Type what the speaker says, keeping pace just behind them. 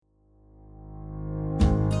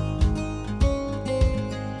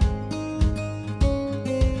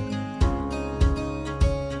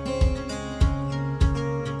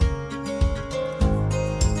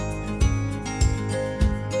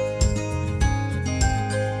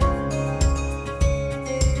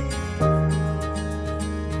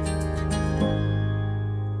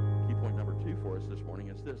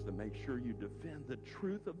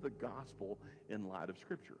gospel in light of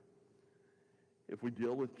Scripture. If we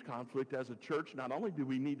deal with conflict as a church, not only do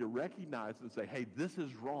we need to recognize and say, hey, this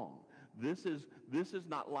is wrong. This is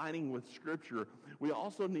not lining with Scripture. We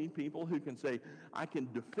also need people who can say, I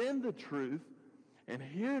can defend the truth, and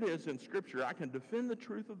here it is in Scripture. I can defend the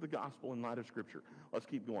truth of the gospel in light of Scripture. Let's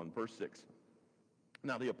keep going. Verse 6.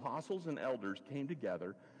 Now the apostles and elders came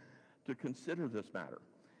together to consider this matter.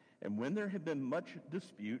 And when there had been much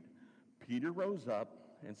dispute, Peter rose up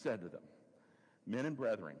and said to them, Men and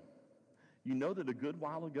brethren, you know that a good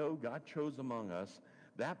while ago God chose among us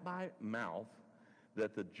that by mouth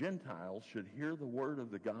that the Gentiles should hear the word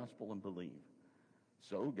of the gospel and believe.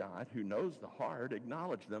 So God, who knows the heart,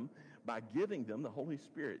 acknowledged them by giving them the Holy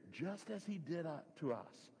Spirit, just as he did to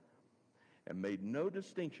us, and made no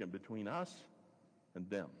distinction between us and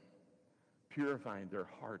them, purifying their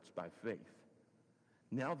hearts by faith.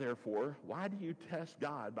 Now, therefore, why do you test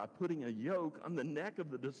God by putting a yoke on the neck of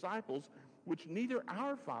the disciples, which neither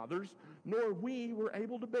our fathers nor we were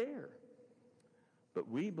able to bear? But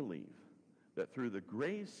we believe that through the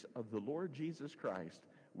grace of the Lord Jesus Christ,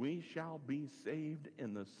 we shall be saved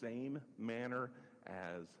in the same manner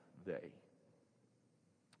as they.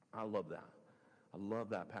 I love that. I love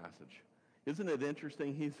that passage. Isn't it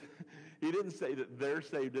interesting? He didn't say that they're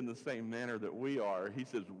saved in the same manner that we are. He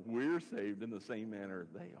says we're saved in the same manner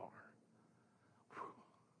they are.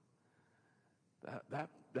 Whew.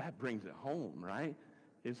 That brings it home, right?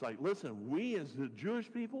 It's like, listen, we as the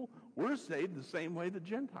Jewish people, we're saved the same way the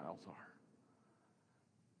Gentiles are.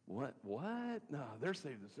 What? No, they're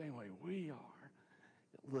saved the same way we are.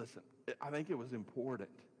 Listen, I think it was important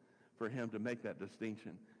for him to make that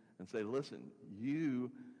distinction and say, listen,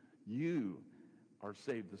 you are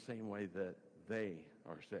saved the same way that they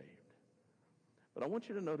are saved. But I want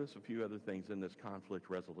you to notice a few other things in this conflict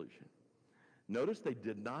resolution. Notice they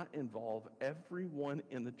did not involve everyone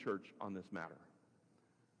in the church on this matter.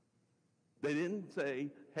 They didn't say,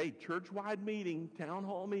 hey, church-wide meeting, town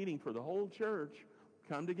hall meeting for the whole church,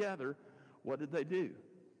 come together. What did they do?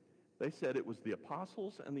 They said it was the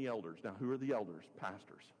apostles and the elders. Now, who are the elders?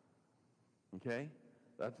 Pastors. Okay?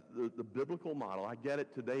 That's the biblical model. I get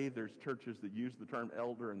it. Today there's churches that use the term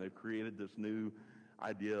elder, and they've created this new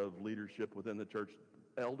idea of leadership within the church.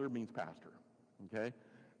 Elder means pastor. Okay?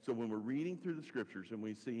 So when we're reading through the scriptures and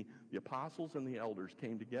we see the apostles and the elders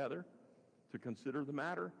came together to consider the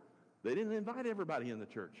matter, they didn't invite everybody in the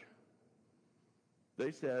church.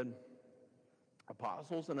 They said,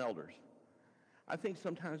 apostles and elders. I think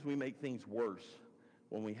sometimes we make things worse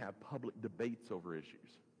when we have public debates over issues.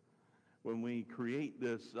 When we create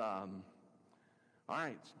this, all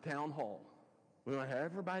right, it's town hall. We want to have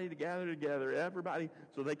everybody to gather together, everybody,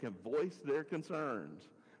 so they can voice their concerns,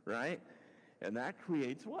 right? And that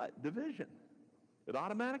creates what? Division. It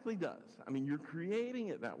automatically does. I mean, you're creating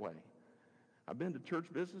it that way. I've been to church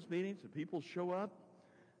business meetings and people show up.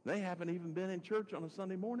 They haven't even been in church on a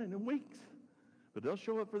Sunday morning in weeks. But they'll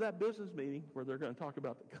show up for that business meeting where they're going to talk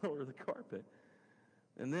about the color of the carpet.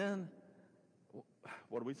 And then,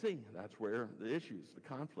 what do we see? That's where the issues, the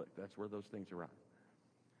conflict, that's where those things arise.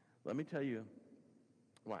 Let me tell you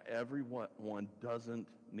why everyone doesn't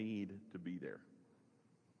need to be there.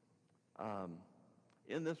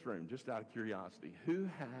 In this room, just out of curiosity, who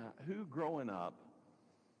growing up,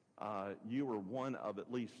 you were one of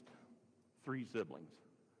at least 3 siblings?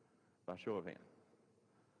 By show of hands.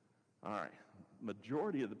 All right,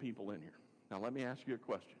 majority of the people in here. Now let me ask you a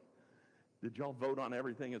question. Did y'all vote on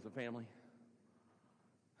everything as a family?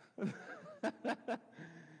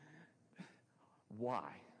 Why?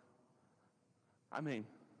 I mean,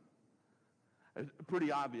 it's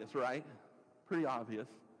pretty obvious, right? Pretty obvious.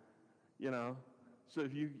 You know, so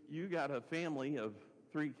if you got a family of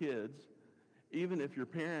 3 kids, even if your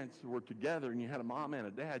parents were together and you had a mom and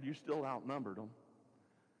a dad, you still outnumbered them.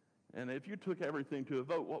 And if you took everything to a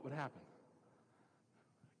vote, what would happen?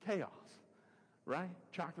 Chaos, right?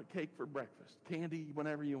 Chocolate cake for breakfast, candy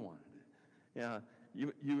whenever you wanted. Yeah,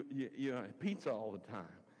 you pizza all the time,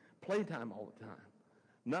 playtime all the time.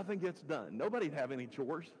 Nothing gets done. Nobody'd have any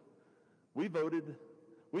chores. We voted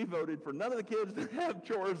for none of the kids to have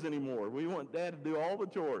chores anymore. We want Dad to do all the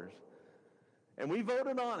chores, and we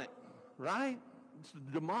voted on it, right? It's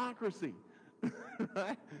democracy,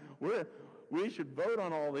 right? We should vote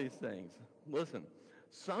on all these things. Listen,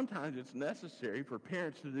 sometimes it's necessary for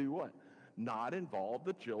parents to do what? Not involve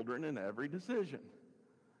the children in every decision.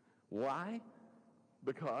 Why?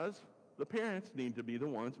 Because the parents need to be the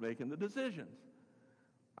ones making the decisions.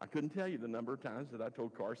 I couldn't tell you the number of times that I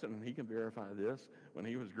told Carson, and he can verify this, when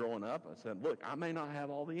he was growing up, I said, look, I may not have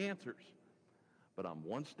all the answers, but I'm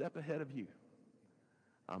one step ahead of you.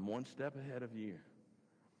 I'm one step ahead of you.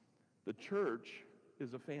 The church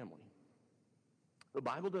is a family. The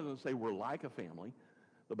Bible doesn't say we're like a family.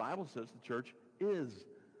 The Bible says the church is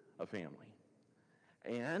a family.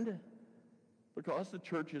 And because the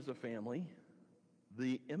church is a family,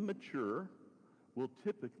 the immature will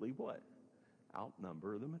typically what?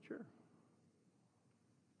 Outnumber the mature.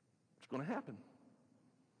 It's going to happen.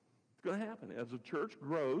 It's going to happen. As the church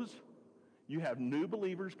grows, you have new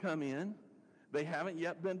believers come in. They haven't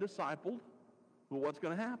yet been discipled. Well, what's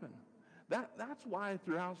going to happen? That's why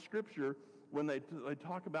throughout Scripture, when they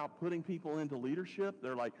talk about putting people into leadership,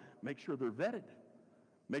 they're like, make sure they're vetted.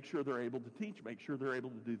 Make sure they're able to teach. Make sure they're able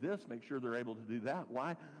to do this. Make sure they're able to do that.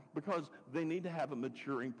 Why? Because they need to have a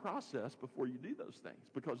maturing process before you do those things.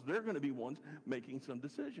 Because they're going to be ones making some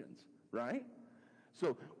decisions, right?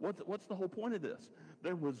 So what's the whole point of this?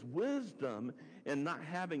 There was wisdom in not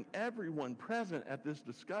having everyone present at this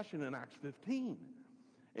discussion in Acts 15.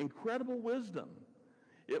 Incredible wisdom.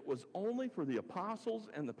 It was only for the apostles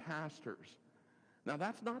and the pastors. Now,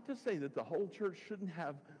 that's not to say that the whole church shouldn't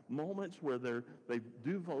have moments where they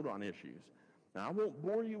do vote on issues. Now, I won't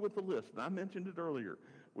bore you with the list. I mentioned it earlier.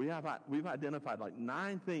 We've identified like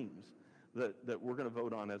 9 things that we're going to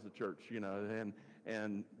vote on as a church,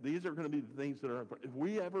 and these are going to be the things that are, if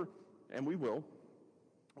we ever, and we will,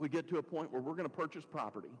 we get to a point where we're going to purchase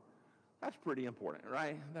property. That's pretty important,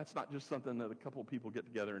 right? That's not just something that a couple of people get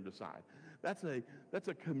together and decide. That's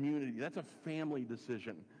a community. That's a family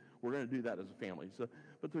decision. We're going to do that as a family. So,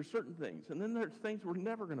 but there's certain things. And then there's things we're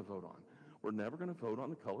never going to vote on. We're never going to vote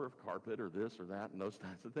on the color of carpet or this or that and those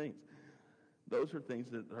types of things. Those are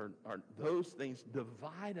things that those things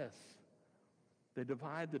divide us. They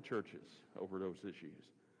divide the churches over those issues.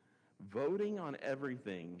 Voting on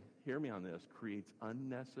everything, hear me on this, creates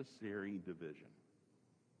unnecessary division.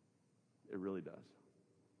 It really does.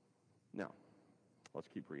 Now, let's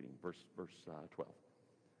keep reading. Verse 12.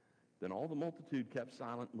 Then all the multitude kept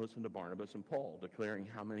silent and listened to Barnabas and Paul, declaring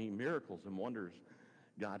how many miracles and wonders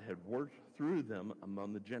God had worked through them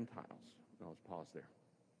among the Gentiles. Now let's pause there.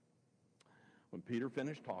 When Peter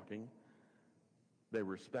finished talking, they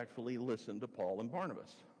respectfully listened to Paul and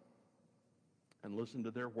Barnabas and listened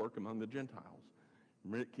to their work among the Gentiles.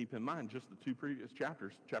 Keep in mind, just the 2 previous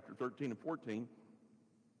chapters, chapter 13 and 14,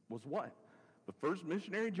 was what? The first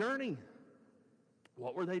missionary journey.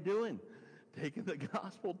 What were they doing? Taking the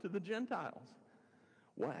gospel to the Gentiles.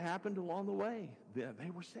 What happened along the way? They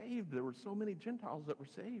were saved. There were so many Gentiles that were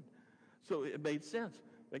saved. So it made sense.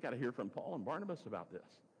 They got to hear from Paul and Barnabas about this.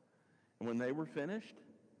 And when they were finished,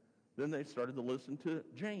 then they started to listen to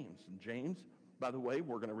James. And James, by the way,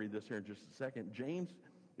 we're going to read this here in just a second. James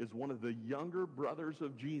is one of the younger brothers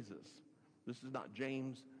of Jesus. This is not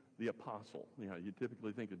James the apostle. You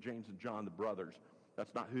typically think of James and John, the brothers.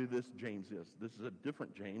 That's not who this James is. This is a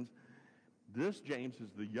different James. This James is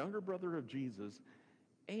the younger brother of Jesus,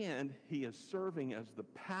 and he is serving as the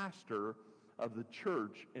pastor of the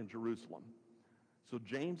church in Jerusalem. So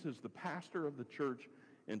James is the pastor of the church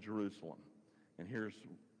in Jerusalem. And here's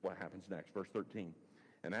what happens next, verse 13.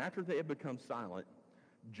 And after they had become silent,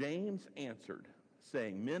 James answered,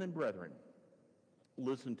 saying, Men and brethren,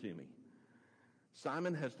 listen to me.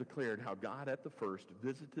 Simon has declared how God at the first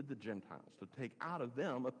visited the Gentiles to take out of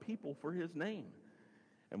them a people for his name.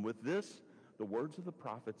 And with this, the words of the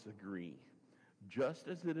prophets agree, just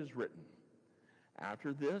as it is written,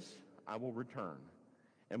 After this I will return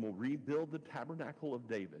and will rebuild the tabernacle of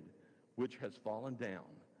David, which has fallen down.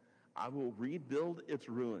 I will rebuild its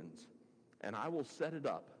ruins, and I will set it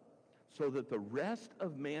up, so that the rest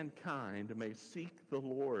of mankind may seek the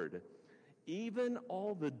Lord, even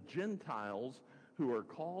all the Gentiles who are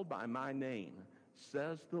called by my name,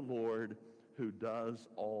 says the Lord, who does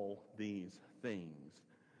all these things.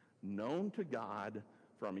 Known to God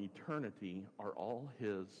from eternity are all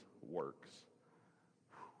his works.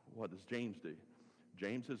 What does James do?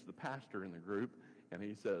 James is the pastor in the group, and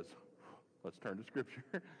he says, let's turn to Scripture,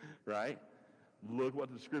 right? Look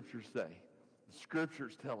what the Scriptures say. The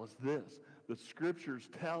Scriptures tell us this. The Scriptures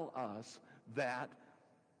tell us that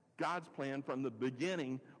God's plan from the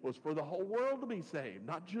beginning was for the whole world to be saved,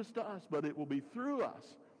 not just us, but it will be through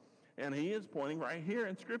us. And he is pointing right here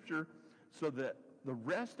in Scripture so that the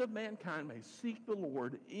rest of mankind may seek the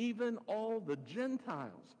Lord, even all the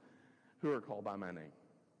Gentiles who are called by my name.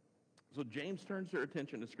 So James turns their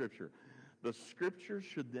attention to Scripture. The Scriptures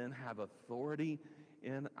should then have authority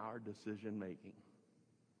in our decision making.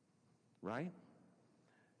 Right?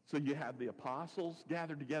 So you have the apostles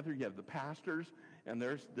gathered together, you have the pastors, and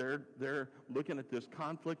they're looking at this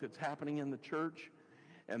conflict that's happening in the church,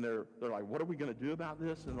 and they're like, what are we going to do about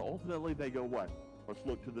this? And ultimately they go, what? Let's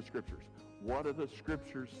look to the Scriptures. What do the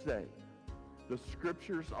Scriptures say? The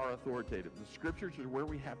Scriptures are authoritative. The Scriptures are where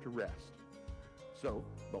we have to rest. So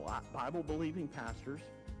Bible-believing pastors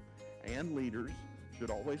and leaders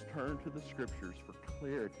should always turn to the Scriptures for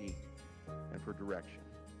clarity and for direction.